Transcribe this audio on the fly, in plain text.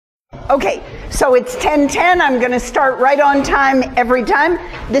Okay, so it's 10:10. I'm going to start right on time every time.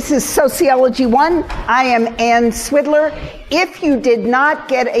 This is Sociology 1. I am Ann Swidler. If you did not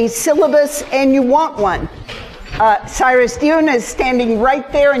get a syllabus and you want one, Cyrus Dune is standing right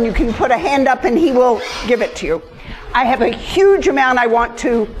there, and you can put a hand up and he will give it to you. I have a huge amount I want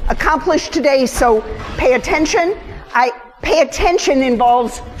to accomplish today, so pay attention. Pay attention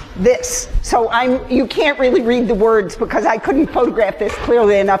involves this. So you can't really read the words because I couldn't photograph this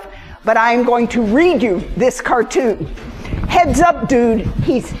clearly enough, but I'm going to read you this cartoon. Heads up, dude.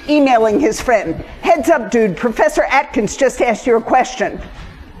 He's emailing his friend. Heads up, dude. Professor Atkins just asked you a question.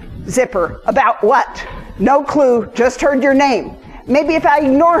 Zipper. About what? No clue. Just heard your name. Maybe if I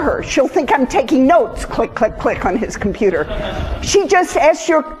ignore her, she'll think I'm taking notes. Click, click, click on his computer. She just asked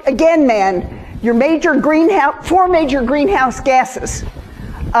you again, man. Your four major greenhouse gases.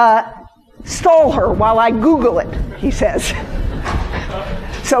 Stall her while I Google it, he says.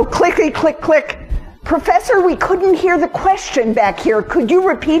 So clicky, click, click. Professor, we couldn't hear the question back here. Could you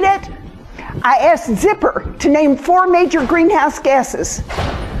repeat it? I asked Zipper to name 4 major greenhouse gases.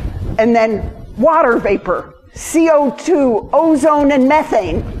 And then water vapor, CO2, ozone, and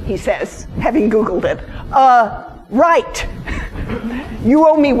methane, he says, having Googled it. Right. You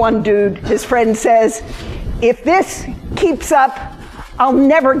owe me one, dude, his friend says. If this keeps up, I'll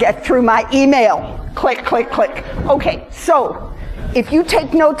never get through my email. Click, click, click. Okay, so if you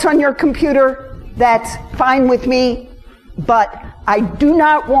take notes on your computer, that's fine with me, but I do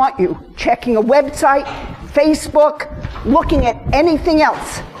not want you checking a website, Facebook, looking at anything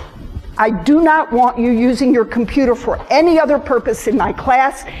else. I do not want you using your computer for any other purpose in my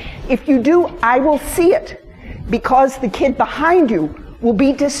class. If you do, I will see it, because the kid behind you will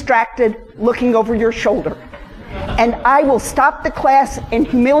be distracted looking over your shoulder. And I will stop the class and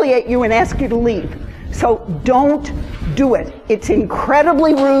humiliate you and ask you to leave. So don't do it. It's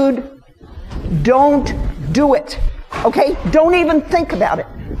incredibly rude. Don't do it. Okay? Don't even think about it.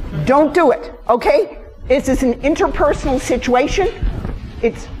 Don't do it. Okay? This is an interpersonal situation.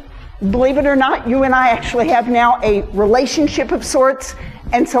 It's, believe it or not, you and I actually have now a relationship of sorts.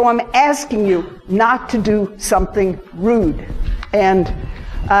 And so I'm asking you not to do something rude. And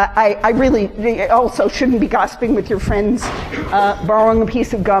I really also shouldn't be gossiping with your friends, borrowing a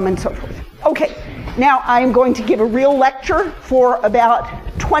piece of gum and so forth. Okay, now I'm going to give a real lecture for about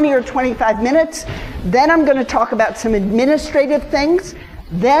 20 or 25 minutes. Then I'm going to talk about some administrative things.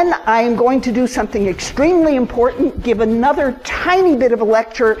 Then I am going to do something extremely important, give another tiny bit of a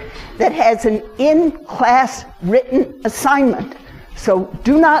lecture that has an in-class written assignment. So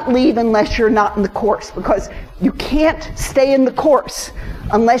do not leave unless you're not in the course, because you can't stay in the course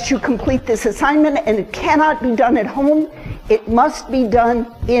unless you complete this assignment, and it cannot be done at home. It must be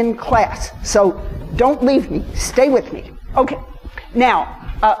done in class. So don't leave me. Stay with me. Okay. Now,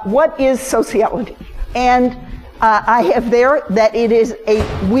 what is sociology? And I have there that it is a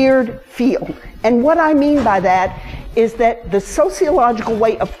weird field. And what I mean by that is that the sociological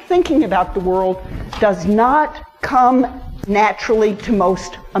way of thinking about the world does not come naturally to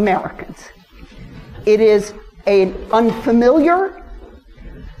most Americans. It is an unfamiliar,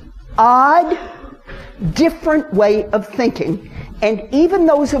 odd, different way of thinking. And even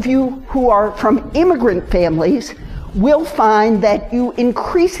those of you who are from immigrant families will find that you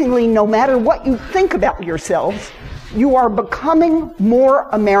increasingly, no matter what you think about yourselves, you are becoming more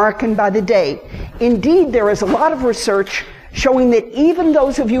American by the day. Indeed, there is a lot of research showing that even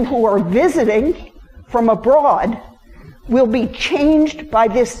those of you who are visiting from abroad will be changed by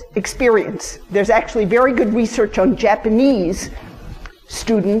this experience. There's actually very good research on Japanese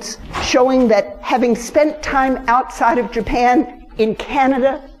students showing that having spent time outside of Japan, in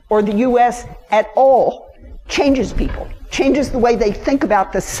Canada or the US at all, changes people, changes the way they think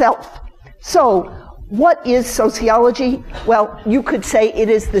about the self. So, what is sociology? Well, you could say it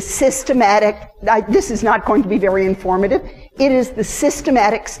is the systematic, this is not going to be very informative, it is the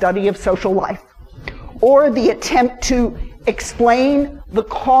systematic study of social life, or the attempt to explain the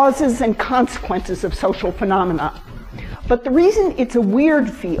causes and consequences of social phenomena. But the reason it's a weird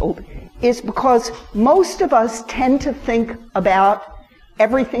field is because most of us tend to think about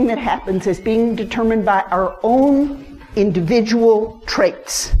everything that happens as being determined by our own individual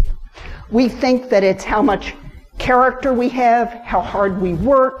traits. We think that it's how much character we have, how hard we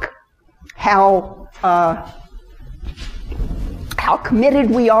work, how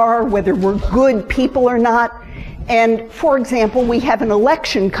committed we are, whether we're good people or not. And for example, we have an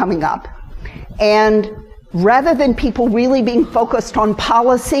election coming up. And rather than people really being focused on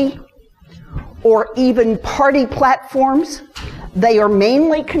policy or even party platforms, they are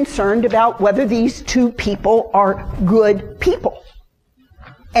mainly concerned about whether these two people are good people.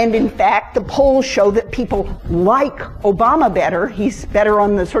 And in fact, the polls show that people like Obama better. He's better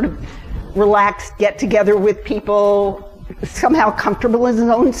on the sort of relaxed, get together with people, somehow comfortable in his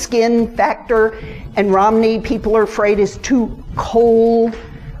own skin factor. And Romney, people are afraid, is too cold.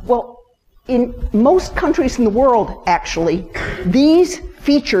 Well, in most countries in the world, actually, these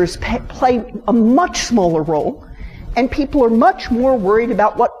features play a much smaller role, and people are much more worried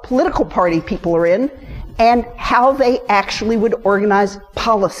about what political party people are in and how they actually would organize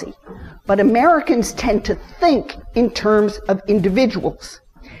policy. But Americans tend to think in terms of individuals.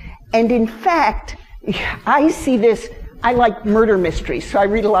 And in fact, I see this, I like murder mysteries, so I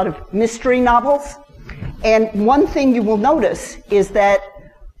read a lot of mystery novels. And one thing you will notice is that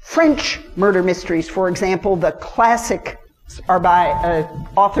French murder mysteries, for example, the classics are by an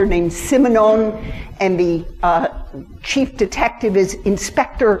author named Simenon, and the chief detective is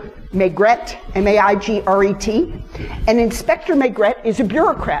Instructor Maigret, M-A-I-G-R-E-T. And Inspector Maigret is a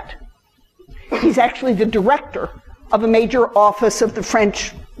bureaucrat. He's actually the director of a major office of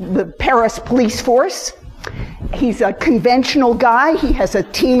the Paris police force. He's a conventional guy. He has a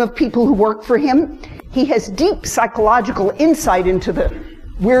team of people who work for him. He has deep psychological insight into the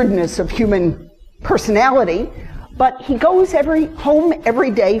weirdness of human personality, but he goes home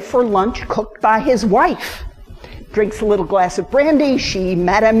every day for lunch cooked by his wife. Drinks a little glass of brandy.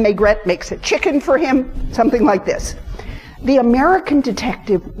 Madame Maigret, makes a chicken for him, something like this. The American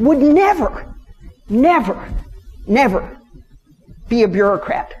detective would never, never, never be a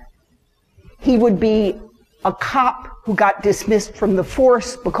bureaucrat. He would be a cop who got dismissed from the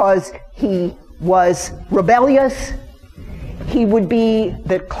force because he was rebellious. He would be,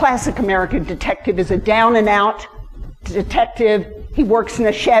 the classic American detective is a down-and-out detective. He works in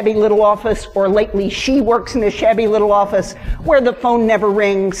a shabby little office, or lately she works in a shabby little office where the phone never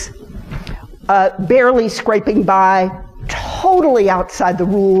rings, barely scraping by, totally outside the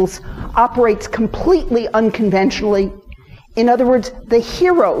rules, operates completely unconventionally. In other words, the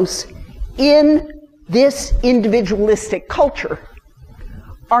heroes in this individualistic culture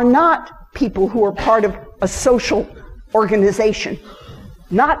are not people who are part of a social organization,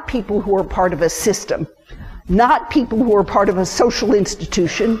 not people who are part of a system, not people who are part of a social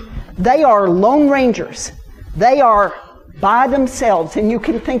institution. They are lone rangers. They are by themselves. And you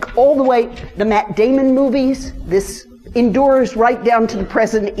can think all the way, the Matt Damon movies, this endures right down to the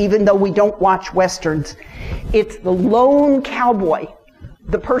present, even though we don't watch Westerns. It's the lone cowboy,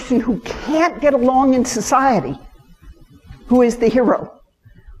 the person who can't get along in society, who is the hero.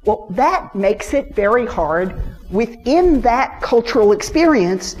 Well, that makes it very hard within that cultural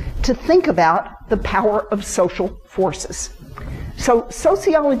experience to think about the power of social forces. So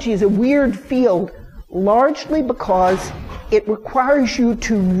sociology is a weird field, largely because it requires you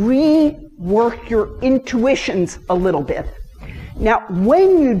to rework your intuitions a little bit. Now,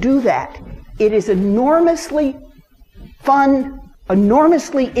 when you do that, it is enormously fun,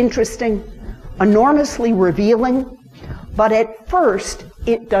 enormously interesting, enormously revealing, but at first,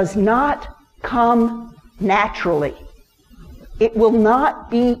 it does not come naturally. It will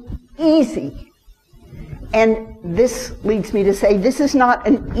not be easy. And this leads me to say this is not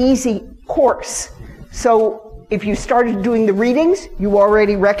an easy course. So if you started doing the readings, you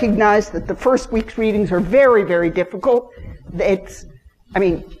already recognize that the first week's readings are very, very difficult.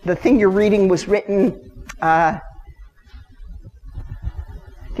 The thing you're reading was written, I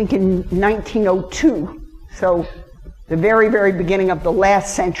think in 1902. So the very, very beginning of the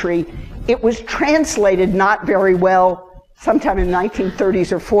last century. It was translated not very well sometime in the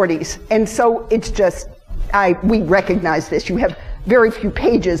 1930s or 40s. And so it's just, we recognize this. You have very few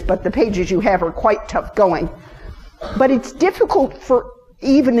pages, but the pages you have are quite tough going. But it's difficult for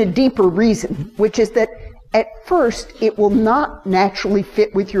even a deeper reason, which is that at first it will not naturally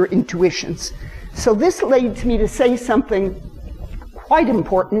fit with your intuitions. So this leads me to say something quite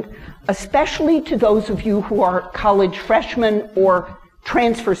important, especially to those of you who are college freshmen or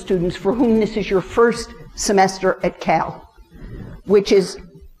transfer students for whom this is your first semester at Cal, which is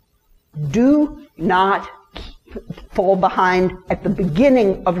do not fall behind at the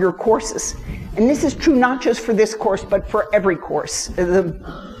beginning of your courses. And this is true not just for this course, but for every course.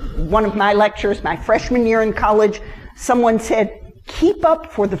 One of my lectures, my freshman year in college, someone said, keep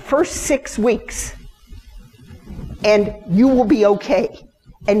up for the first 6 weeks and you will be okay.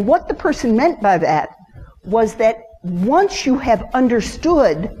 And what the person meant by that was that once you have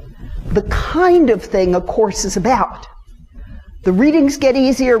understood the kind of thing a course is about, the readings get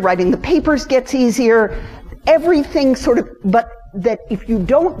easier, writing the papers gets easier, everything sort of, but that if you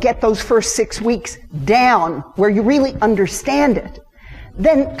don't get those first 6 weeks down where you really understand it,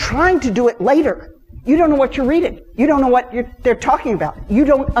 then trying to do it later you don't know what you're reading. You don't know what they're talking about. You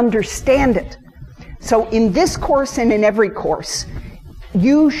don't understand it. So in this course and in every course,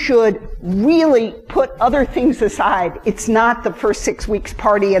 you should really put other things aside. It's not the first 6 weeks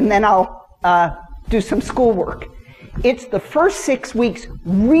party and then I'll do some schoolwork. It's the first 6 weeks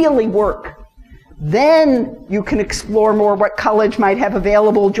really work. Then you can explore more what college might have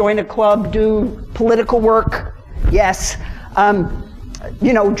available, join a club, do political work, yes,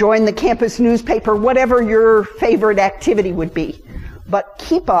 join the campus newspaper, whatever your favorite activity would be. But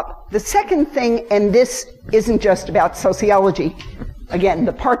keep up. The second thing, and this isn't just about sociology, again,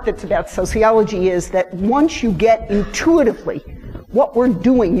 the part that's about sociology is that once you get intuitively what we're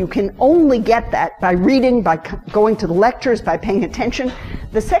doing, you can only get that by reading, by going to the lectures, by paying attention.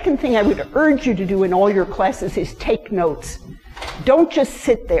 The second thing I would urge you to do in all your classes is take notes. Don't just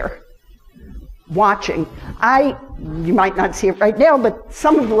sit there watching. You might not see it right now, but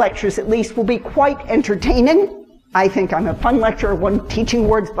some of the lectures at least will be quite entertaining. I think I'm a fun lecturer, won teaching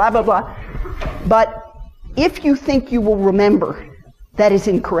awards, blah, blah, blah. But if you think you will remember, that is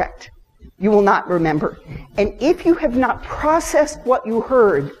incorrect. You will not remember. And if you have not processed what you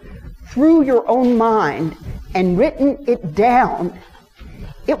heard through your own mind and written it down,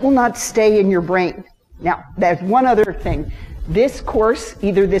 it will not stay in your brain. Now, there's one other thing. This course,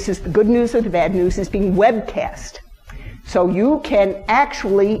 either this is the good news or the bad news, is being webcast. So you can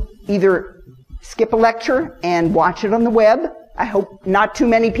actually either skip a lecture and watch it on the web. I hope not too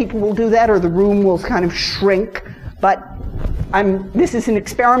many people will do that or the room will kind of shrink. But this is an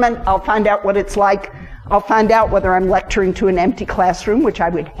experiment. I'll find out what it's like. I'll find out whether I'm lecturing to an empty classroom, which I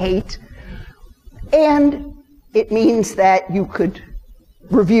would hate. And it means that you could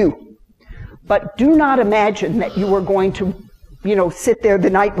review. But do not imagine that you are going to, sit there the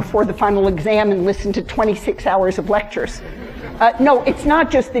night before the final exam and listen to 26 hours of lectures. No, it's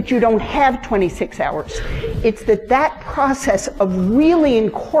not just that you don't have 26 hours. It's that process of really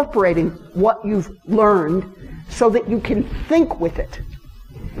incorporating what you've learned so that you can think with it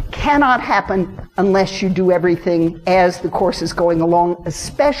cannot happen unless you do everything as the course is going along,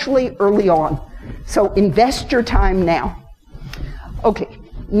 especially early on. So invest your time now. Okay,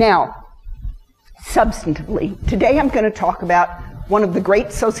 now, substantively, today I'm going to talk about one of the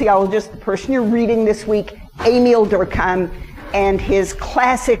great sociologists, the person you're reading this week, Emile Durkheim, and his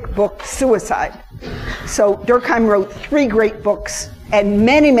classic book, Suicide. So Durkheim wrote 3 great books and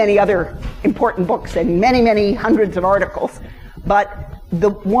many, many other important books and many, many hundreds of articles. But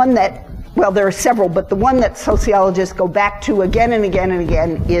the one that, there are several, but the one that sociologists go back to again and again and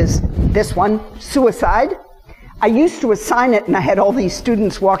again is this one, Suicide. I used to assign it, and I had all these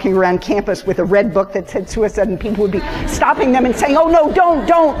students walking around campus with a red book that said suicide, and people would be stopping them and saying, oh no, don't.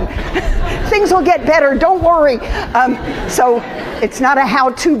 Things will get better, don't worry. So it's not a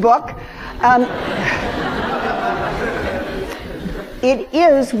how-to book. It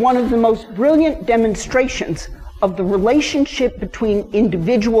is one of the most brilliant demonstrations of the relationship between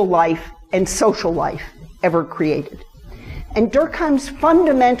individual life and social life ever created. And Durkheim's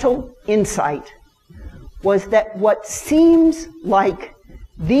fundamental insight was that what seems like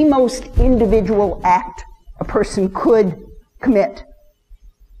the most individual act a person could commit,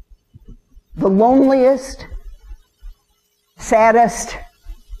 the loneliest, saddest,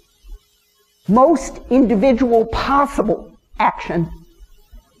 most individual possible action,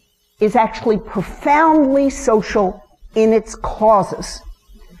 is actually profoundly social in its causes.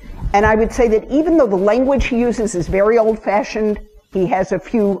 And I would say that even though the language he uses is very old-fashioned, he has a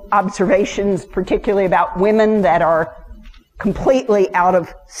few observations, particularly about women, that are completely out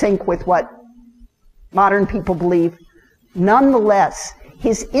of sync with what modern people believe. Nonetheless,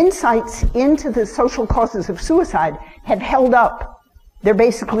 his insights into the social causes of suicide have held up. They're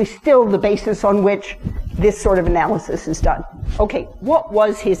basically still the basis on which this sort of analysis is done. Okay, what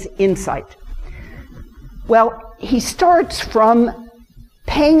was his insight? Well, he starts from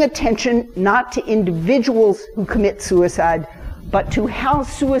paying attention not to individuals who commit suicide, but to how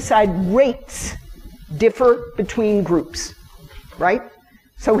suicide rates differ between groups, right?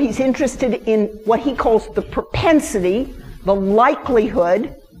 So he's interested in what he calls the propensity, the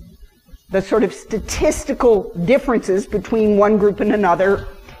likelihood, the sort of statistical differences between one group and another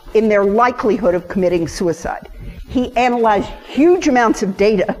in their likelihood of committing suicide. He analyzed huge amounts of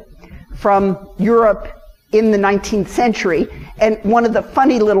data from Europe in the 19th century, and one of the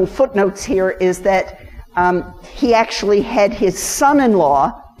funny little footnotes here is that he actually had his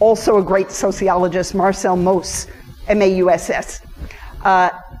son-in-law, also a great sociologist, Marcel Mauss, M-A-U-S-S,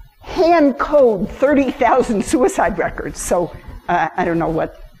 hand code 30,000 suicide records. So I don't know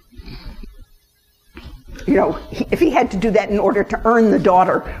what, if he had to do that in order to earn the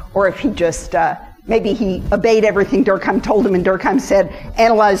daughter, or if he just, maybe he obeyed everything Durkheim told him, and Durkheim said,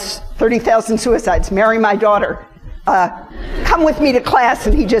 analyze 30,000 suicides, marry my daughter, come with me to class,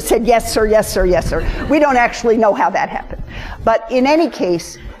 and he just said, yes, sir, yes, sir, yes, sir. We don't actually know how that happened. But in any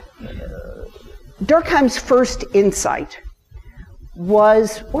case, Durkheim's first insight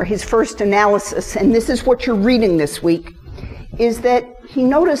was, or his first analysis, and this is what you're reading this week, is that he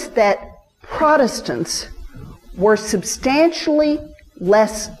noticed that Protestants were substantially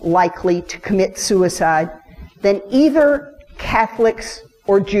less likely to commit suicide than either Catholics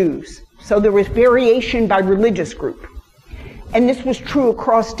or Jews. So there was variation by religious group. And this was true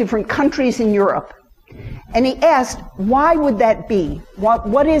across different countries in Europe. And he asked, why would that be?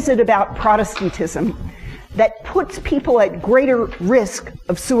 What is it about Protestantism that puts people at greater risk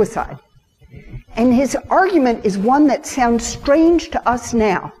of suicide? And his argument is one that sounds strange to us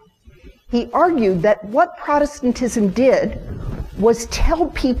now. He argued that what Protestantism did was tell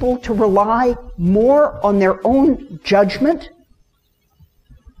people to rely more on their own judgment,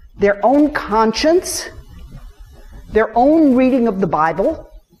 their own conscience, their own reading of the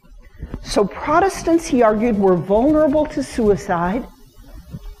Bible. So Protestants, he argued, were vulnerable to suicide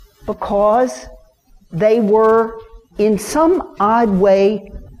because they were, in some odd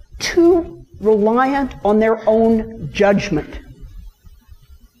way, too reliant on their own judgment.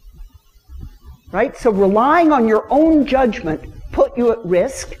 Right? So relying on your own judgment put you at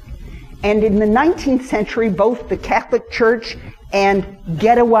risk. And in the 19th century, both the Catholic Church and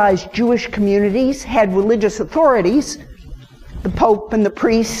ghettoized Jewish communities had religious authorities, the Pope and the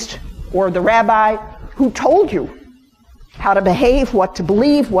priest or the rabbi, who told you how to behave, what to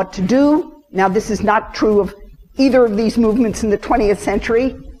believe, what to do. Now, this is not true of either of these movements in the 20th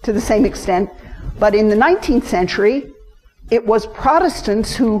century to the same extent, but in the 19th century, it was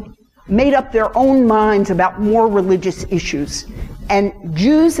Protestants who made up their own minds about more religious issues. And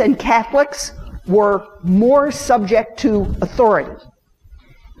Jews and Catholics were more subject to authority.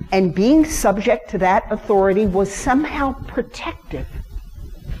 And being subject to that authority was somehow protective.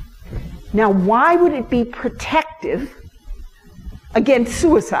 Now, why would it be protective against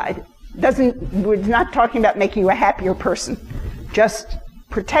suicide? We're not talking about making you a happier person, just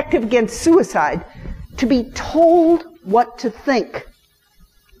protective against suicide, to be told what to think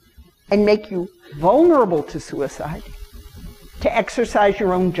and make you vulnerable to suicide, to exercise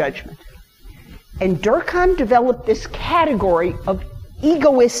your own judgment. And Durkheim developed this category of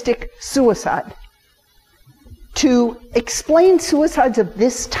egoistic suicide to explain suicides of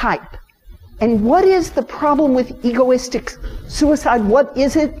this type. And what is the problem with egoistic suicide? What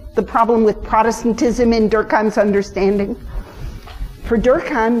is it, the problem with Protestantism in Durkheim's understanding? For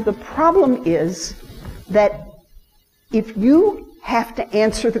Durkheim, the problem is that if you have to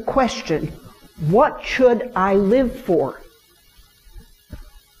answer the question, what should I live for?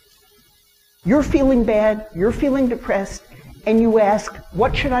 You're feeling bad, you're feeling depressed, and you ask,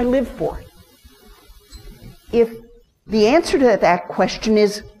 what should I live for? If the answer to that question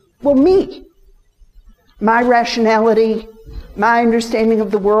is, well, me, my rationality, my understanding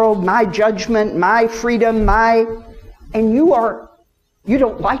of the world, my judgment, my freedom, and you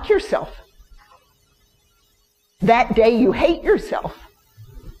don't like yourself. That day you hate yourself.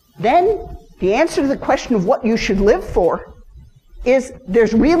 Then the answer to the question of what you should live for is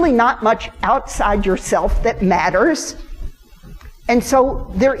there's really not much outside yourself that matters. And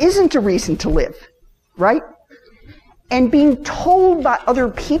so there isn't a reason to live, right? And being told by other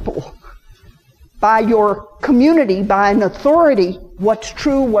people, by your community, by an authority, what's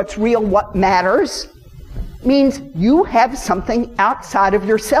true, what's real, what matters, means you have something outside of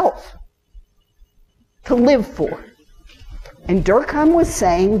yourself to live for. And Durkheim was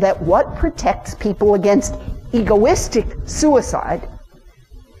saying that what protects people against egoistic suicide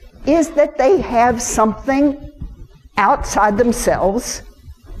is that they have something outside themselves,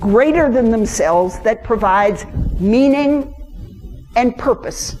 greater than themselves, that provides meaning and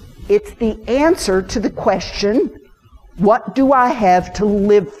purpose. It's the answer to the question, what do I have to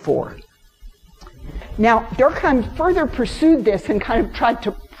live for? Now, Durkheim further pursued this and kind of tried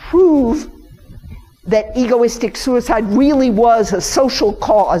to prove that egoistic suicide really was a social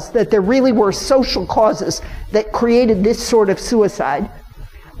cause, that there really were social causes that created this sort of suicide,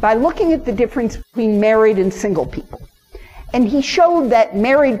 by looking at the difference between married and single people. And he showed that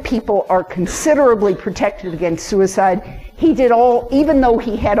married people are considerably protected against suicide. He did even though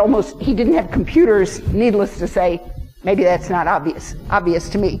he didn't have computers, needless to say, maybe that's not obvious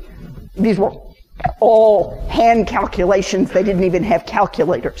to me. These were all hand calculations. They didn't even have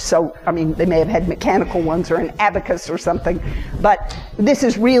calculators. So, I mean, they may have had mechanical ones or an abacus or something. But this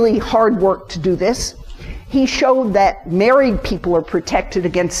is really hard work to do this. he showed that married people are protected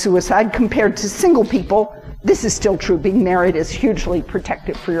against suicide compared to single people. This is still true. Being married is hugely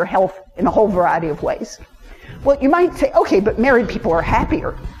protective for your health in a whole variety of ways. Well, you might say, okay, but married people are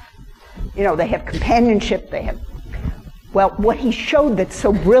happier. You know, they have companionship, Well, what he showed that's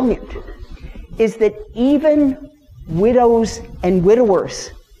so brilliant is that even widows and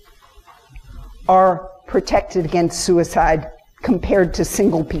widowers are protected against suicide compared to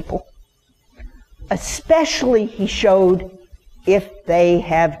single people. Especially, he showed, if they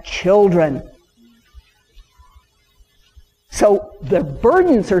have children. So the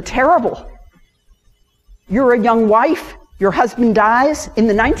burdens are terrible. You're a young wife, your husband dies. In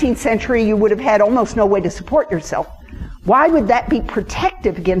the 19th century, you would have had almost no way to support yourself. Why would that be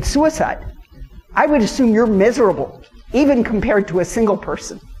protective against suicide? I would assume you're miserable, even compared to a single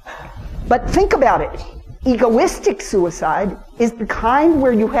person. But think about it. Egoistic suicide is the kind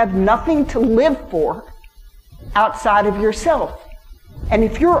where you have nothing to live for outside of yourself. And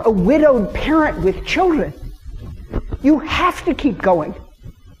if you're a widowed parent with children, you have to keep going.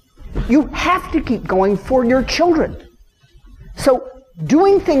 You have to keep going for your children. So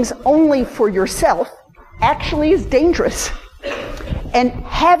doing things only for yourself actually is dangerous. And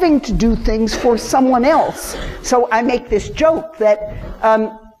having to do things for someone else. So I make this joke that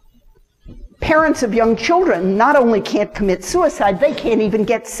parents of young children not only can't commit suicide, they can't even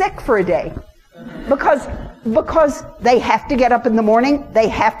get sick for a day. Because they have to get up in the morning, they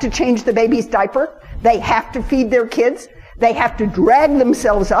have to change the baby's diaper, they have to feed their kids, they have to drag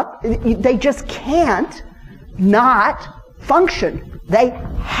themselves up. They just can't not function. They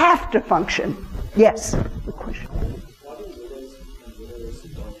have to function. Yes? The question.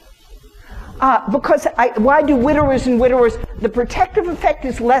 Why do widowers and widowers? The protective effect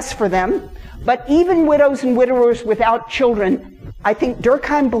is less for them, but even widows and widowers without children, I think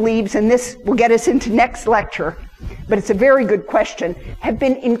Durkheim believes, and this will get us into next lecture, but it's a very good question, have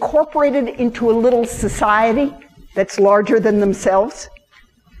been incorporated into a little society that's larger than themselves,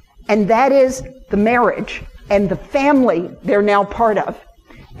 and that is the marriage and the family they're now part of.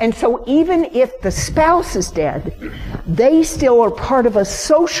 And so even if the spouse is dead, they still are part of a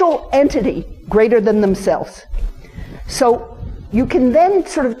social entity greater than themselves. So you can then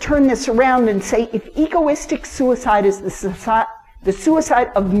sort of turn this around and say, if egoistic suicide is the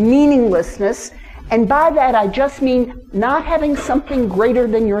suicide of meaninglessness, and by that I just mean not having something greater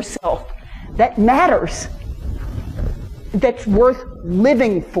than yourself that matters, that's worth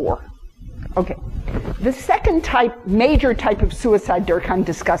living for. Okay. The second type, major type of suicide Durkheim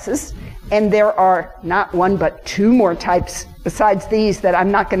discusses, and there are not one but two more types besides these that I'm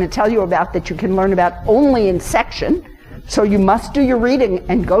not going to tell you about that you can learn about only in section, so you must do your reading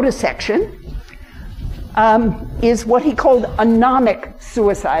and go to section, is what he called anomic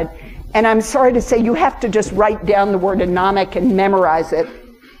suicide. And I'm sorry to say you have to just write down the word anomic and memorize it.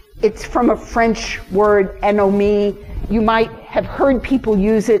 It's from a French word, anomie. You might have heard people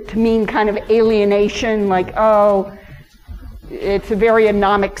use it to mean kind of alienation, like, oh, it's a very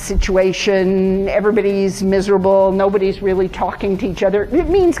anomic situation, everybody's miserable, nobody's really talking to each other. It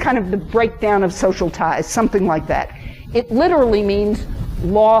means kind of the breakdown of social ties, something like that. It literally means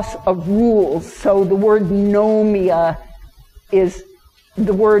loss of rules. So the word nomia is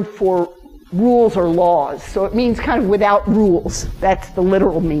the word for rules or laws. So it means kind of without rules. That's the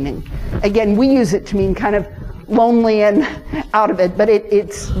literal meaning. Again, we use it to mean kind of lonely and out of it, but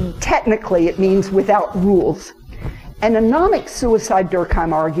it's technically it means without rules. And anomic suicide,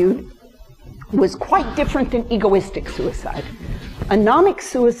 Durkheim argued, was quite different than egoistic suicide. Anomic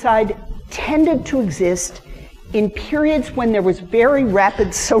suicide tended to exist in periods when there was very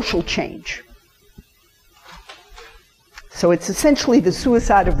rapid social change. So it's essentially the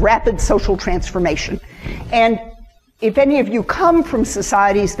suicide of rapid social transformation. And if any of you come from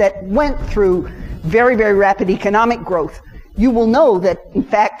societies that went through very, very rapid economic growth, you will know that, in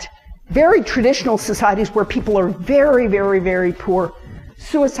fact, very traditional societies where people are very, very, very poor,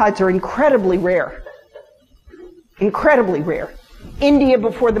 suicides are incredibly rare. Incredibly rare. India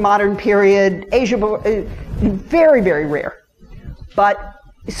before the modern period, Asia, very, very rare. But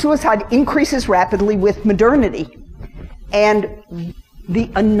suicide increases rapidly with modernity. And the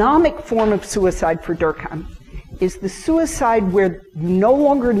anomic form of suicide for Durkheim is the suicide where you no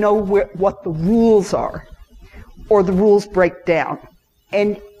longer know what the rules are, or the rules break down.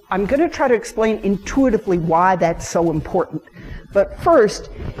 And I'm going to try to explain intuitively why that's so important. But first,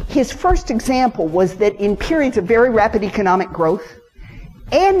 his first example was that in periods of very rapid economic growth,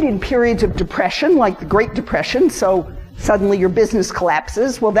 and in periods of depression, like the Great Depression, so suddenly your business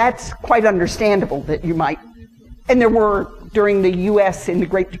collapses, well, that's quite understandable that you might. And there were, during the U.S. in the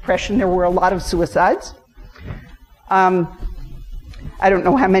Great Depression, there were a lot of suicides. I don't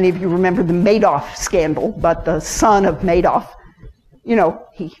know how many of you remember the Madoff scandal, but the son of Madoff, you know,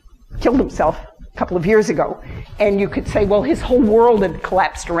 he killed himself a couple of years ago. And you could say, well, his whole world had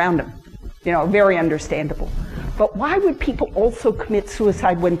collapsed around him. You know, very understandable. But why would people also commit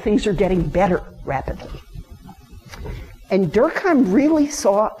suicide when things are getting better rapidly? And Durkheim really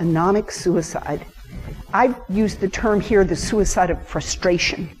saw anomic suicide. I've used the term here, the suicide of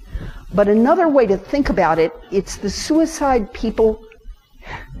frustration. But another way to think about it, it's the suicide people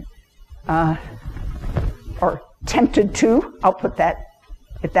are tempted to, I'll put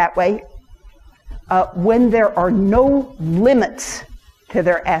it that way, when there are no limits to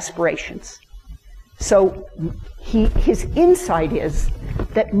their aspirations. So his insight is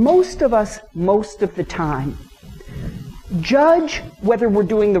that most of us, most of the time, judge whether we're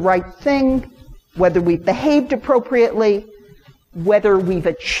doing the right thing, whether we've behaved appropriately, whether we've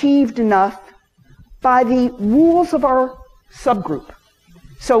achieved enough by the rules of our subgroup.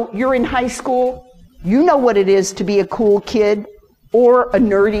 So you're in high school, you know what it is to be a cool kid, or a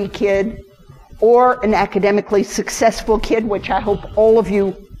nerdy kid, or an academically successful kid, which I hope all of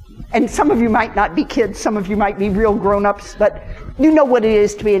you, and some of you might not be kids, some of you might be real grown-ups, but you know what it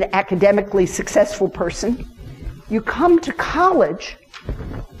is to be an academically successful person. You come to college,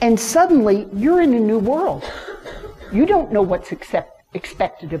 and suddenly you're in a new world. You don't know what's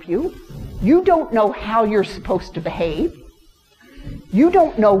expected of you. You don't know how you're supposed to behave. You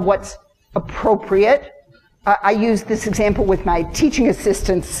don't know what's appropriate. I used this example with my teaching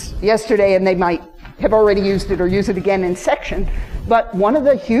assistants yesterday, and they might have already used it or use it again in section. But one of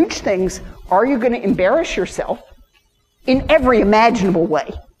the huge things, are you going to embarrass yourself in every imaginable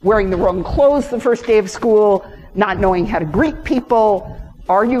way? Wearing the wrong clothes the first day of school, not knowing how to greet people.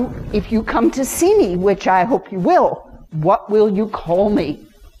 Are you, if you come to see me, which I hope you will, what will you call me?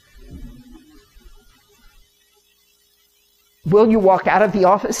 Will you walk out of the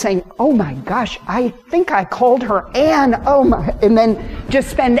office saying, oh my gosh, I think I called her Anne, oh my, and then just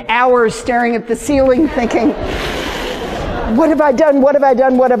spend hours staring at the ceiling thinking, what have I done, what have I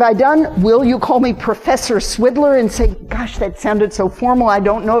done, what have I done? Will you call me Professor Swidler and say, gosh, that sounded so formal, I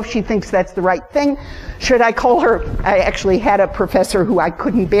don't know if she thinks that's the right thing. Should I call her, I actually had a professor who I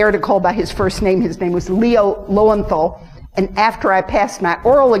couldn't bear to call by his first name. His name was Leo Lowenthal. And after I passed my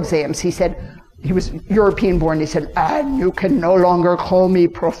oral exams, he said, he was European born, he said, and you can no longer call me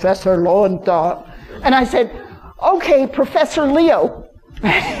Professor Lowenthal. And I said, okay, Professor Leo.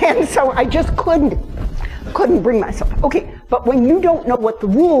 And so I just couldn't bring myself. Okay, but when you don't know what the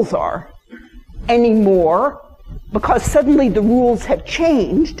rules are anymore, because suddenly the rules have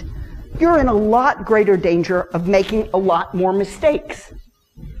changed, you're in a lot greater danger of making a lot more mistakes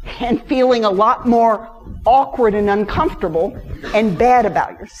and feeling a lot more awkward and uncomfortable and bad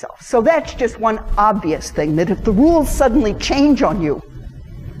about yourself. So that's just one obvious thing, that if the rules suddenly change on you.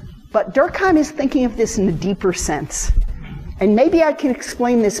 But Durkheim is thinking of this in a deeper sense. And maybe I can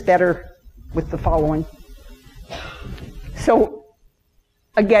explain this better with the following. So,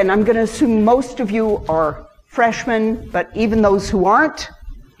 again, I'm going to assume most of you are freshmen, but even those who aren't,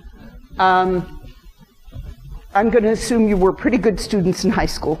 I'm going to assume you were pretty good students in high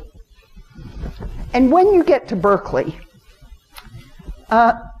school. And when you get to Berkeley,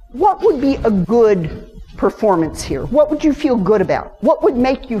 what would be a good performance here? What would you feel good about? What would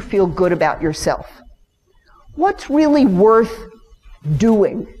make you feel good about yourself? What's really worth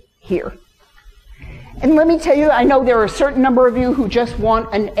doing here? And let me tell you, I know there are a certain number of you who just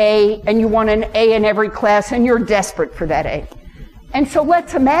want an A, and you want an A in every class, and you're desperate for that A. And so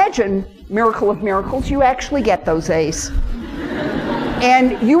let's imagine, miracle of miracles, you actually get those A's.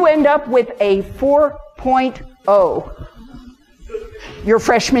 And you end up with a 4.0 your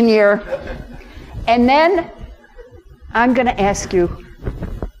freshman year. And then I'm going to ask you,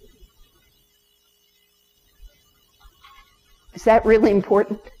 is that really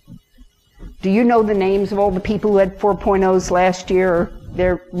important? Do you know the names of all the people who had 4.0s last year?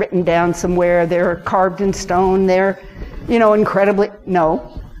 They're written down somewhere. They're carved in stone. They're, incredibly...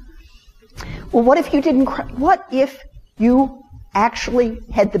 No. Well, what if you didn't... What if you actually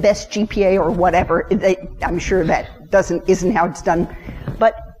had the best GPA or whatever? I'm sure that isn't how it's done.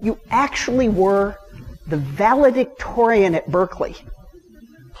 But you actually were the valedictorian at Berkeley.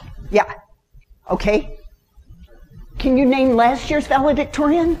 Yeah. Okay. Can you name last year's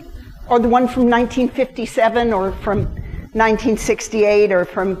valedictorian? Or the one from 1957, or from 1968, or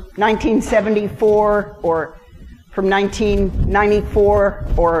from 1974, or from 1994,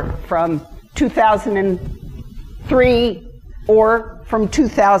 or from 2003, or from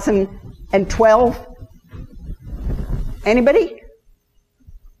 2012? Anybody?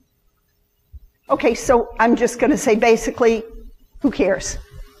 Okay, so I'm just going to say basically, who cares?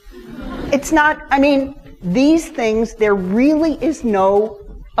 It's not, I mean, these things, there really is no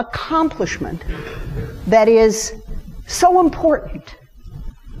accomplishment that is so important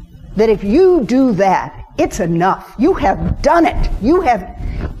that if you do that, it's enough. You have done it. You have,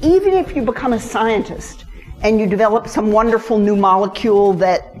 even if you become a scientist and you develop some wonderful new molecule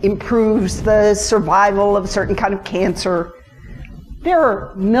that improves the survival of a certain kind of cancer, there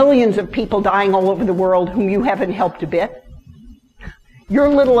are millions of people dying all over the world whom you haven't helped a bit. Your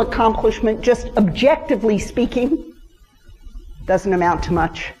little accomplishment, just objectively speaking, doesn't amount to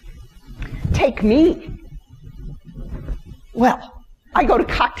much. Take me. Well, I go to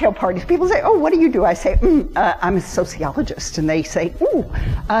cocktail parties. People say, oh, what do you do? I say, I'm a sociologist. And they say, ooh,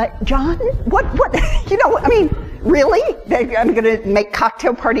 John, what, you know, I mean, really? I'm going to make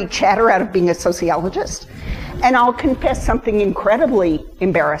cocktail party chatter out of being a sociologist? And I'll confess something incredibly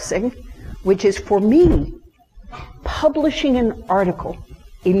embarrassing, which is for me, publishing an article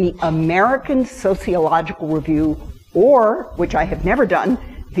in the American Sociological Review, or, which I have never done,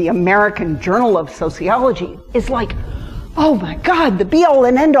 the American Journal of Sociology, is like, oh my God, the be-all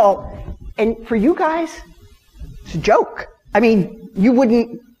and end-all. And for you guys, it's a joke. I mean, you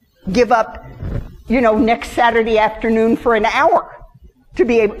wouldn't give up, you know, next Saturday afternoon for an hour to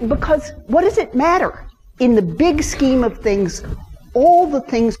be able, because what does it matter? In the big scheme of things, all the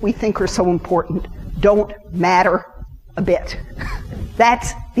things we think are so important don't matter a bit.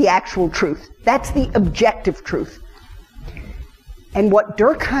 That's the actual truth. That's the objective truth. And what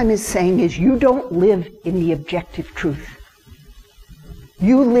Durkheim is saying is you don't live in the objective truth.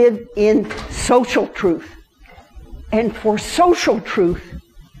 You live in social truth. And for social truth,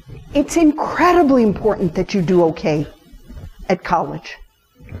 it's incredibly important that you do okay at college.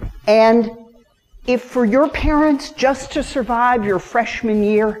 And if for your parents just to survive your freshman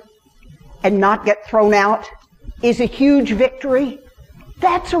year and not get thrown out is a huge victory,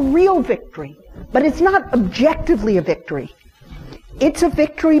 that's a real victory. But it's not objectively a victory. It's a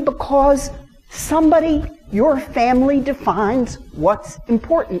victory because somebody, your family, defines what's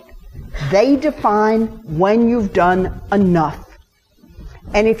important. They define when you've done enough.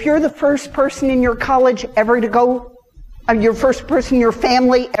 And if you're the first person in your college ever to go, your first person in your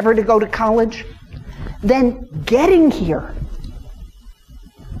family ever to go to college, then getting here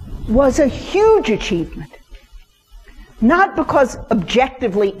was a huge achievement. Not because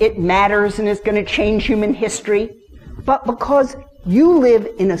objectively it matters and is going to change human history, but because you live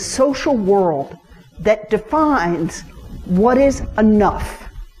in a social world that defines what is enough.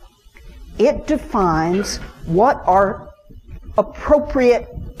 It defines what are appropriate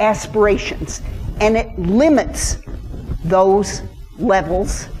aspirations, and it limits those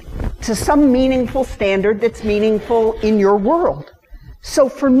levels to some meaningful standard that's meaningful in your world. So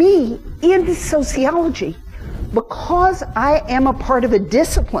for me, in sociology, because I am a part of a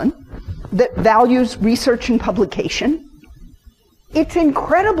discipline that values research and publication, it's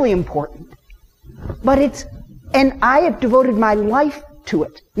incredibly important. But and I have devoted my life to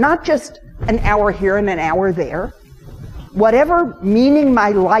it, not just an hour here and an hour there. Whatever meaning my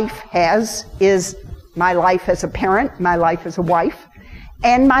life has is my life as a parent, my life as a wife,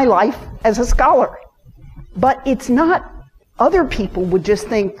 and my life as a scholar. But it's not, other people would just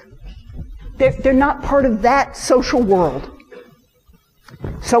think they're not part of that social world.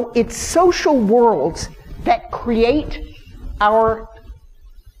 So it's social worlds that create our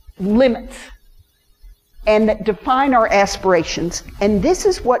limits and that define our aspirations. And this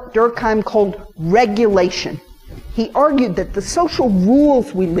is what Durkheim called regulation. He argued that the social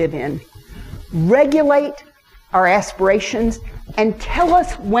rules we live in regulate our aspirations and tell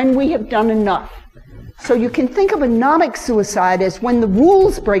us when we have done enough. So you can think of anomic suicide as when the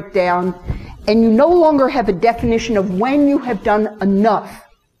rules break down and you no longer have a definition of when you have done enough.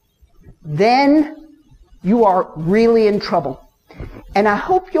 Then you are really in trouble. And I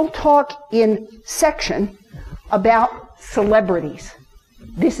hope you'll talk in section about celebrities.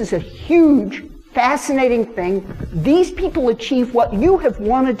 This is a huge, fascinating thing. These people achieve what you have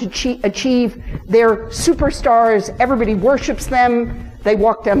wanted to achieve. They're superstars. Everybody worships them. They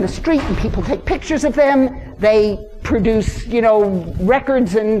walk down the street and people take pictures of them. They produce, you know,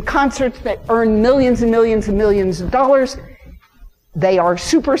 records and concerts that earn millions and millions and millions of dollars. They are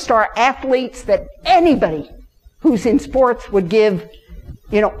superstar athletes that anybody who's in sports would give,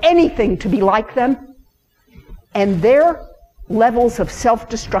 you know, anything to be like them. And their levels of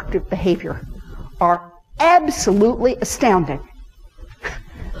self-destructive behavior are absolutely astounding.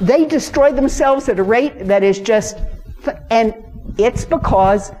 They destroy themselves at a rate that is just, and it's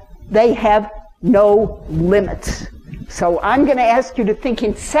because they have no limits. So I'm going to ask you to think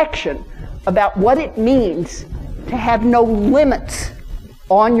in section about what it means to have no limits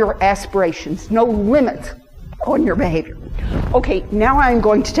on your aspirations, no limits on your behavior. Okay, now I'm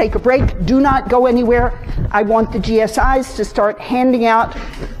going to take a break. Do not go anywhere. I want the GSIs to start handing out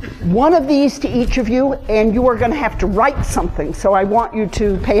one of these to each of you, and you are going to have to write something. So I want you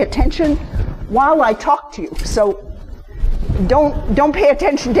to pay attention while I talk to you. So don't pay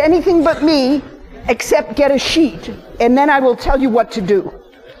attention to anything but me, except get a sheet, and then I will tell you what to do.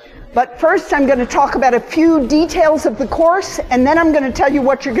 But first I'm going to talk about a few details of the course, and then I'm going to tell you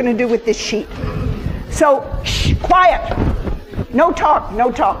what you're going to do with this sheet. So, shh, quiet. No talk,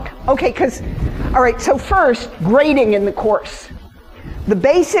 no talk. Okay, all right, so first, grading in the course. The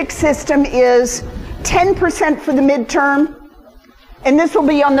basic system is 10% for the midterm, and this will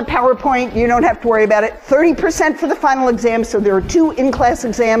be on the PowerPoint, you don't have to worry about it. 30% for the final exam, so there are 2 in-class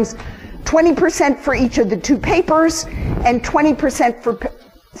exams, 20% for each of the 2 papers, and 20% for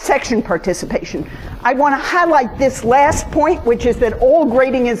section participation. I want to highlight this last point, which is that all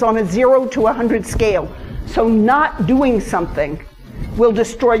grading is on a 0 to 100 scale. So not doing something will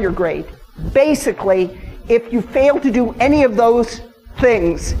destroy your grade. Basically, if you fail to do any of those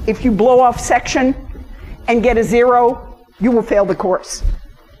things, if you blow off section and get a 0, you will fail the course.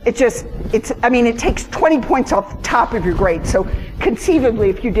 It takes 20 points off the top of your grade. So conceivably,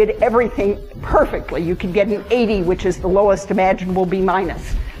 if you did everything perfectly, you could get an 80, which is the lowest imaginable B-.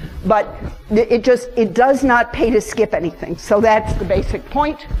 But it does not pay to skip anything. So that's the basic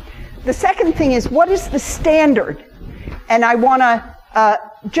point. The second thing is, what is the standard? And I want to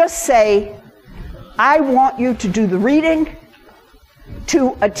just say, I want you to do the reading,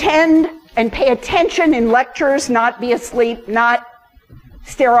 to attend and pay attention in lectures, not be asleep, not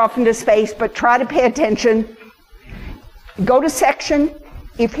stare off into space, but try to pay attention. Go to section.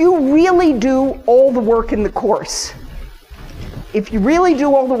 If you really do all the work in the course,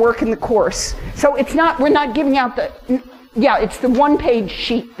 so it's not, we're not giving out it's the 1-page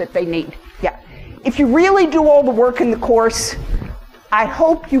sheet that they need. Yeah. If you really do all the work in the course, I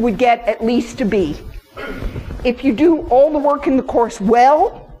hope you would get at least a B. If you do all the work in the course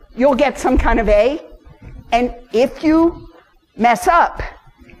well, you'll get some kind of A. And if you mess up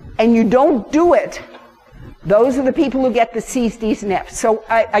and you don't do it, those are the people who get the C's, D's, and F's. So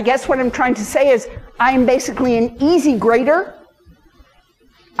I guess what I'm trying to say is I am basically an easy grader.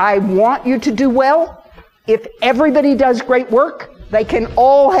 I want you to do well. If everybody does great work, they can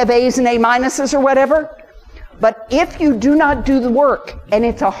all have A's and A- or whatever. But if you do not do the work, and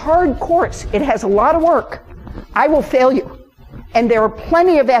it's a hard course, it has a lot of work, I will fail you. And there are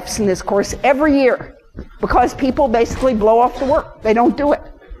plenty of F's in this course every year because people basically blow off the work. They don't do it.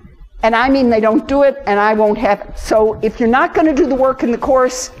 And I mean they don't do it, and I won't have it. So if you're not going to do the work in the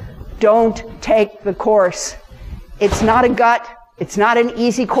course, don't take the course. It's not a gut. It's not an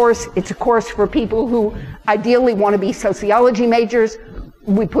easy course. It's a course for people who ideally want to be sociology majors.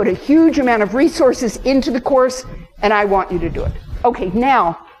 We put a huge amount of resources into the course, and I want you to do it. Okay,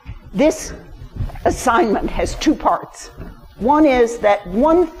 now, this assignment has 2 parts. One is that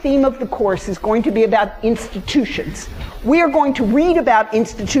one theme of the course is going to be about institutions. We are going to read about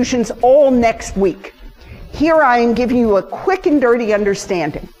institutions all next week. Here I am giving you a quick and dirty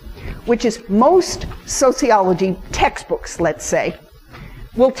understanding, which is most sociology textbooks, let's say,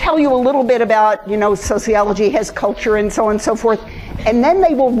 will tell you a little bit about, sociology has culture and so on and so forth, and then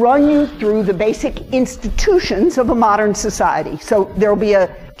they will run you through the basic institutions of a modern society. So there will be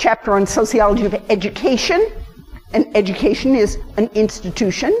a chapter on sociology of education, and education is an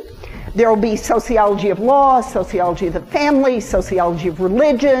institution. There will be sociology of law, sociology of the family, sociology of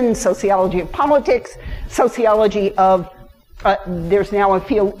religion, sociology of politics, sociology of there's now a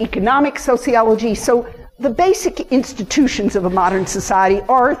field, economic sociology. So the basic institutions of a modern society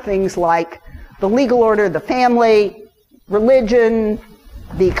are things like the legal order, the family, religion,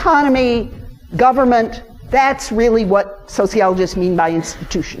 the economy, government. That's really what sociologists mean by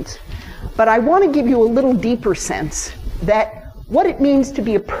institutions. But I want to give you a little deeper sense that what it means to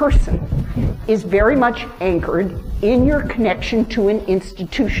be a person is very much anchored in your connection to an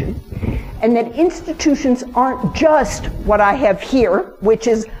institution. And that institutions aren't just what I have here, which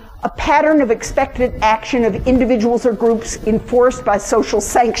is a pattern of expected action of individuals or groups enforced by social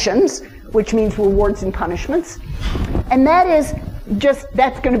sanctions, which means rewards and punishments. And that's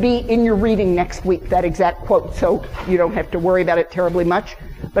going to be in your reading next week, that exact quote, so you don't have to worry about it terribly much.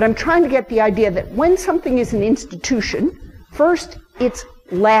 But I'm trying to get the idea that when something is an institution, first, it's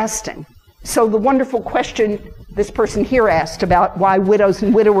lasting. So the wonderful question this person here asked about why widows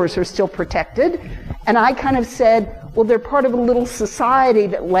and widowers are still protected, and I kind of said, well, they're part of a little society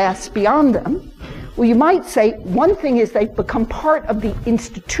that lasts beyond them. Well, you might say one thing is they've become part of the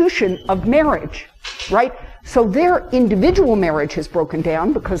institution of marriage, right? So their individual marriage has broken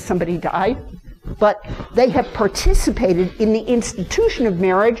down because somebody died, but they have participated in the institution of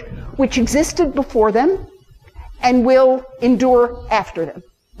marriage, which existed before them and will endure after them,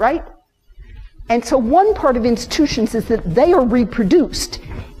 right? And so one part of institutions is that they are reproduced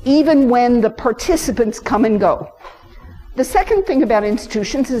even when the participants come and go. The second thing about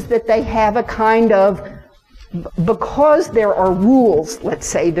institutions is that they have a kind of, because there are rules, let's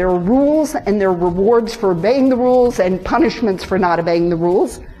say, there are rules and there are rewards for obeying the rules and punishments for not obeying the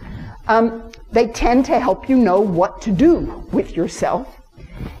rules, they tend to help you know what to do with yourself.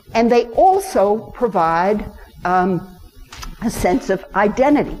 And they also provide a sense of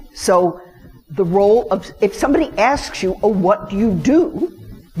identity. So the role of, if somebody asks you, oh, what do?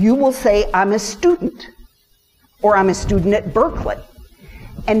 You will say, I'm a student, or I'm a student at Berkeley.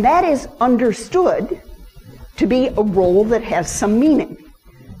 And that is understood to be a role that has some meaning.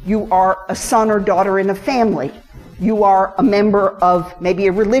 You are a son or daughter in a family. You are a member of maybe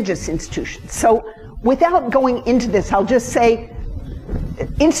a religious institution. So without going into this, I'll just say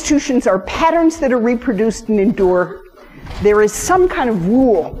institutions are patterns that are reproduced and endure. There is some kind of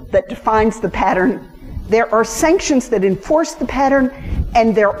rule that defines the pattern. There are sanctions that enforce the pattern,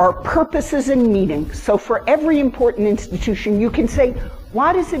 and there are purposes and meanings. So for every important institution, you can say,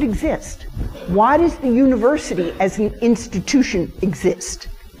 why does it exist? Why does the university as an institution exist?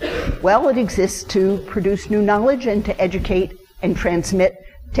 Well, it exists to produce new knowledge and to educate and transmit,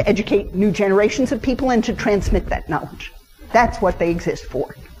 to educate new generations of people and to transmit that knowledge. That's what they exist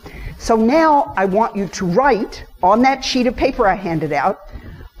for. So now I want you to write on that sheet of paper I handed out,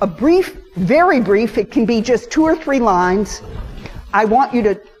 a brief, very brief, it can be just 2 or 3 lines. I want you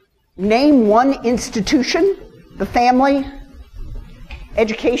to name one institution, the family,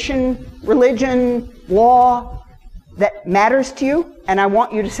 education, religion, law, that matters to you, and I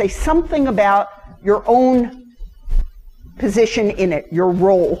want you to say something about your own position in it, your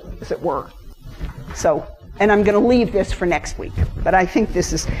role, as it were. So, and I'm going to leave this for next week, but I think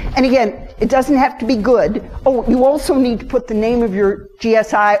this is, and again, it doesn't have to be good. Oh, you also need to put the name of your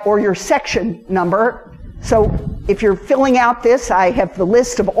GSI or your section number. So if you're filling out this, I have the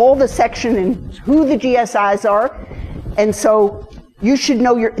list of all the section and who the GSIs are, and so you should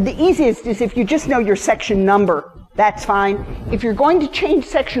know the easiest is if you just know your section number, that's fine. If you're going to change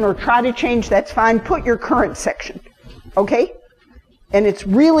section or try to change, that's fine. Put your current section, okay? And it's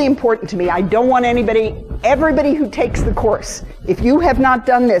really important to me. I don't want everybody who takes the course, if you have not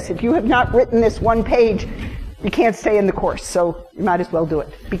done this, if you have not written this one page, you can't stay in the course, so you might as well do it.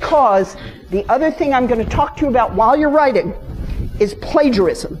 Because the other thing I'm going to talk to you about while you're writing is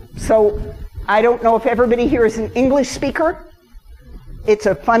plagiarism. So I don't know if everybody here is an English speaker. It's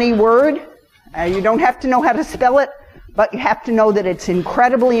a funny word. You don't have to know how to spell it, but you have to know that it's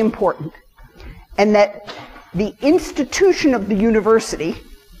incredibly important. And that the institution of the university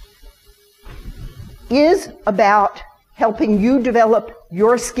is about helping you develop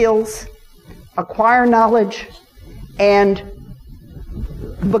your skills, acquire knowledge, and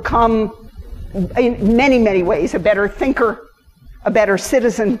become, in many, many ways, a better thinker, a better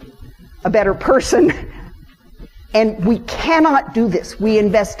citizen, a better person. And we cannot do this. We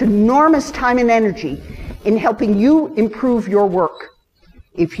invest enormous time and energy in helping you improve your work.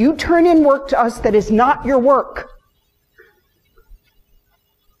 If you turn in work to us that is not your work,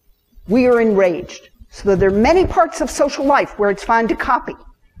 we are enraged. So there are many parts of social life where it's fine to copy.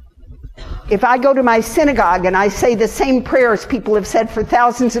 If I go to my synagogue and I say the same prayers people have said for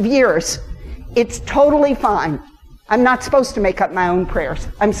thousands of years, it's totally fine. I'm not supposed to make up my own prayers.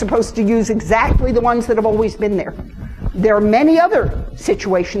 I'm supposed to use exactly the ones that have always been there. There are many other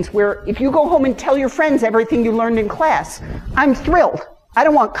situations where if you go home and tell your friends everything you learned in class, I'm thrilled. I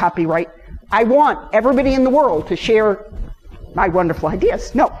don't want copyright. I want everybody in the world to share my wonderful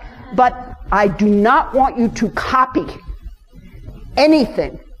ideas. No, but I do not want you to copy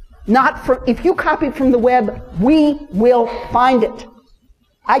anything. Not from, if you copy from the web, we will find it.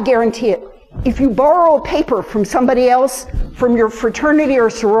 I guarantee it. If you borrow a paper from somebody else, from your fraternity or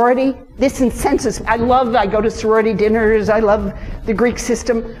sorority, this incenses. I go to sorority dinners, I love the Greek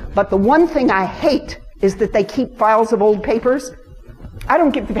system, but the one thing I hate is that they keep files of old papers. I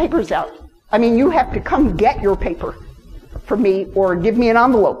don't give the papers out. I mean, you have to come get your paper from me or give me an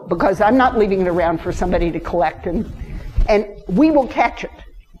envelope because I'm not leaving it around for somebody to collect. And we will catch it.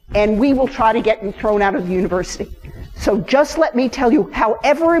 And we will try to get you thrown out of the university. So just let me tell you,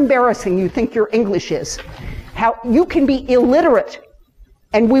 however embarrassing you think your English is, how you can be illiterate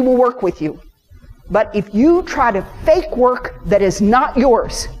and we will work with you. But if you try to fake work that is not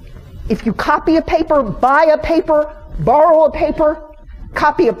yours, If you copy a paper, buy a paper, borrow a paper,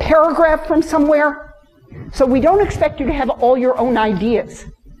 copy a paragraph from somewhere. So we don't expect you to have all your own ideas.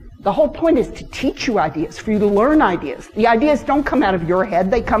 The whole point is to teach you ideas, for you to learn ideas. The ideas don't come out of your head,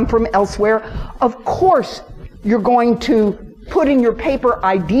 they come from elsewhere. Of course, you're going to put in your paper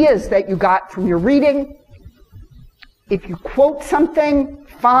ideas that you got from your reading. If you quote something,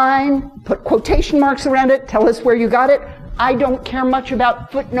 fine, put quotation marks around it, tell us where you got it. I don't care much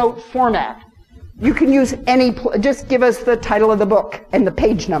about footnote format. You can use any, just give us the title of the book and the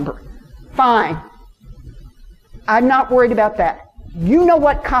page number. Fine. I'm not worried about that. You know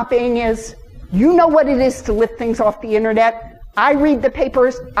what copying is. You know what it is to lift things off the internet. I read the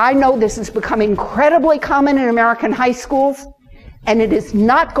papers. I know this has become incredibly common in American high schools, and it is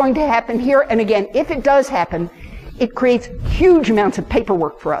not going to happen here. And again, if it does happen, it creates huge amounts of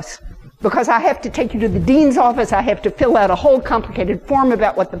paperwork for us, because I have to take you to the dean's office. I have to fill out a whole complicated form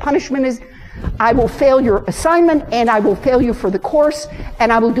about what the punishment is. I will fail your assignment, and I will fail you for the course,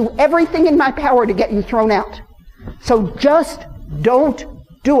 and I will do everything in my power to get you thrown out. So just don't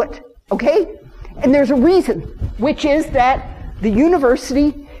do it, okay? And there's a reason, which is that the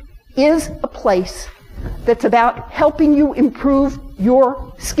university is a place that's about helping you improve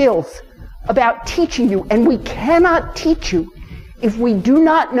your skills, about teaching you, and we cannot teach you if we do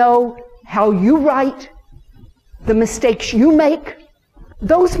not know how you write, the mistakes you make.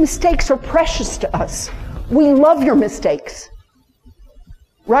 Those mistakes are precious to us. We love your mistakes,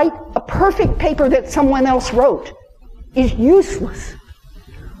 right? A perfect paper that someone else wrote is useless.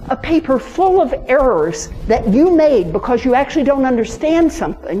 A paper full of errors that you made because you actually don't understand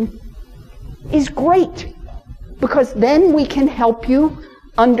something is great, because then we can help you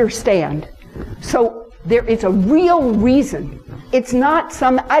understand. So there is a real reason. It's not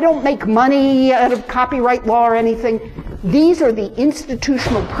I don't make money out of copyright law or anything. These are the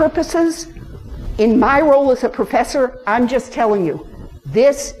institutional purposes. In my role as a professor, I'm just telling you,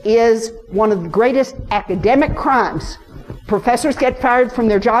 this is one of the greatest academic crimes. Professors get fired from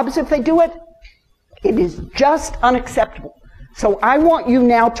their jobs if they do it. It is just unacceptable. So I want you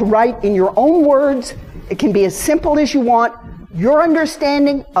now to write in your own words. It can be as simple as you want, your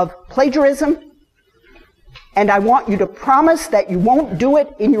understanding of plagiarism. And I want you to promise that you won't do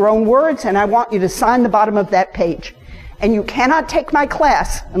it in your own words, and I want you to sign the bottom of that page. And you cannot take my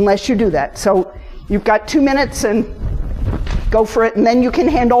class unless you do that. So you've got 2 minutes, and go for it, and then you can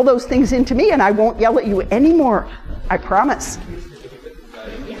hand all those things in to me, and I won't yell at you anymore. I promise.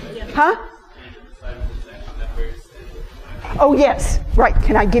 Huh? Oh, yes. Right.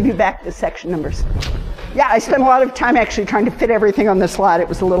 Can I give you back the section numbers? Yeah, I spent a lot of time actually trying to fit everything on the slide. It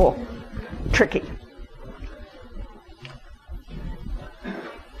was a little tricky.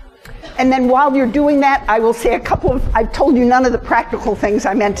 And then while you're doing that, I will say I've told you none of the practical things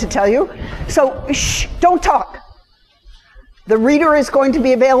I meant to tell you. So, shh, don't talk. The reader is going to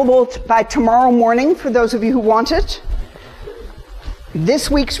be available by tomorrow morning for those of you who want it. This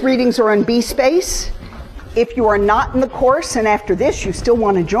week's readings are on B-Space. If you are not in the course and after this you still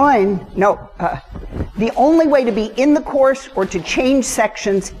want to join, the only way to be in the course or to change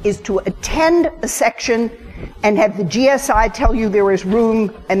sections is to attend a section and have the GSI tell you there is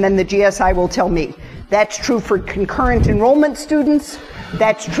room, and then the GSI will tell me. That's true for concurrent enrollment students.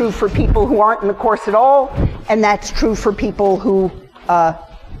 That's true for people who aren't in the course at all, and that's true for people who,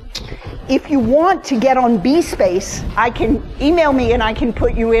 if you want to get on B-Space, I can email me and I can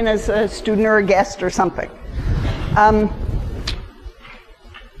put you in as a student or a guest or something.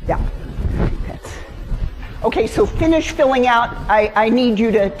 Yeah. Okay, so finish filling out. I need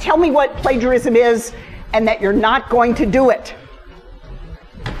you to tell me what plagiarism is and that you're not going to do it.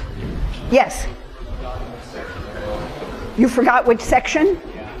 Yes? You forgot which section?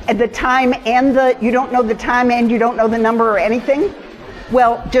 At the time and you don't know the time and you don't know the number or anything?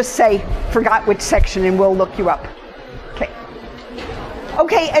 Well, just say, forgot which section, and we'll look you up. Okay.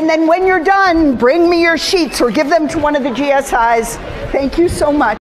 Okay, and then when you're done, bring me your sheets or give them to one of the GSIs. Thank you so much.